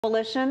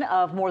Coalition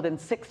of more than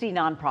 60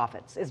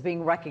 nonprofits is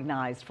being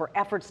recognized for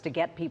efforts to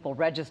get people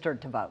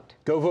registered to vote.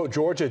 Go Vote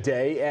Georgia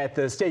Day at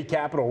the state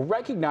capitol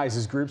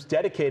recognizes groups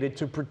dedicated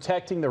to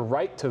protecting the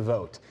right to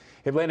vote.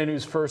 Atlanta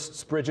News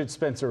First's Bridget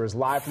Spencer is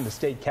live from the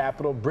state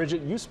capitol.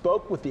 Bridget, you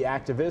spoke with the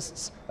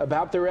activists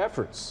about their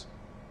efforts.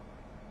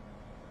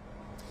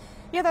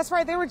 Yeah, that's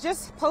right. They were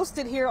just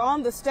posted here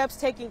on the steps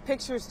taking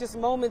pictures just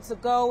moments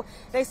ago.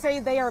 They say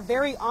they are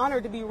very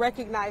honored to be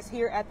recognized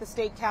here at the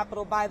state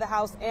capitol by the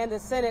House and the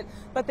Senate,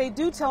 but they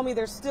do tell me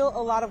there's still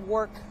a lot of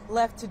work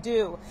left to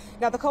do.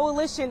 Now, the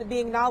coalition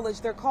being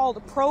acknowledged, they're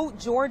called Pro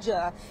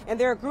Georgia, and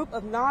they're a group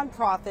of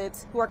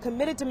nonprofits who are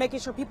committed to making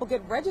sure people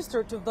get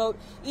registered to vote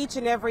each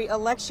and every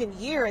election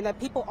year, and that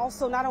people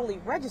also not only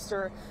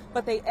register,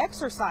 but they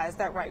exercise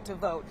that right to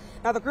vote.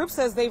 Now, the group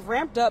says they've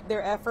ramped up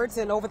their efforts,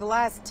 and over the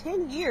last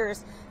 10 years,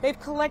 they've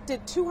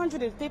collected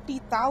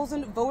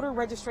 250,000 voter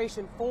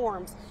registration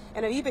forms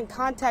and have even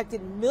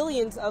contacted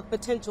millions of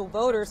potential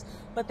voters.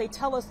 But they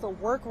tell us the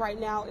work right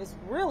now is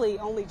really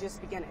only just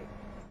beginning.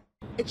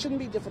 It shouldn't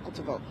be difficult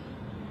to vote.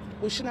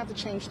 We shouldn't have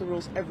to change the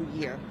rules every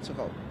year to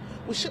vote.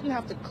 We shouldn't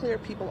have to clear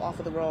people off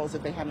of the rolls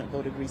if they haven't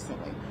voted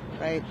recently,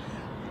 right?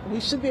 We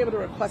should be able to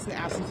request an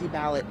absentee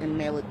ballot and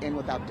mail it in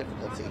without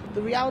difficulty.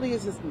 The reality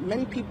is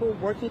many people,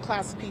 working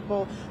class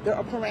people, there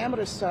are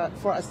parameters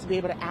for us to be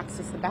able to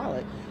access the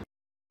ballot.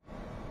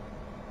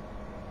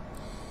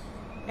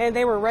 And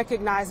they were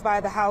recognized by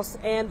the House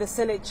and the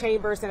Senate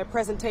chambers in a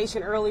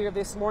presentation earlier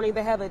this morning.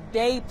 They have a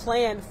day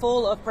planned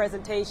full of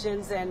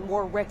presentations and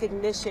more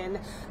recognition,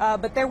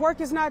 but their work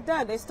is not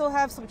done. They still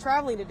have some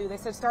traveling to do. They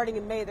said starting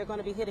in May, they're going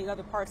to be hitting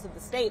other parts of the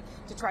state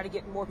to try to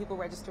get more people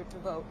registered to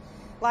vote.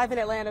 Live in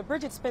Atlanta,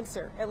 Bridget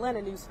Spencer, Atlanta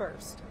News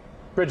First.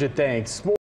 Bridget, thanks.